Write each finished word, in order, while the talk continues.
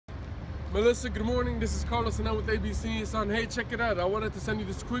Melissa, good morning. This is Carlos and I'm with ABC Nissan. Hey, check it out. I wanted to send you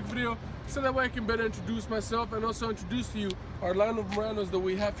this quick video so that way I can better introduce myself and also introduce to you our line of Muranos that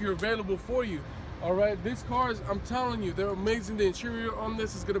we have here available for you. Alright, these cars, I'm telling you, they're amazing. The interior on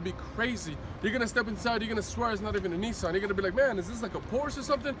this is going to be crazy. You're going to step inside, you're going to swear it's not even a Nissan. You're going to be like, man, is this like a Porsche or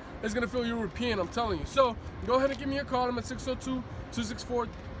something? It's going to feel European, I'm telling you. So, go ahead and give me a call. I'm at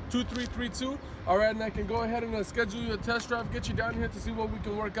 602-264-2332. Alright, and I can go ahead and schedule you a test drive, get you down here to see what we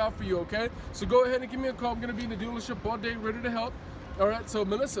can work out for you, okay? So go ahead and give me a call. I'm going to be in the dealership all day, ready to help. Alright, so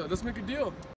Melissa, let's make a deal.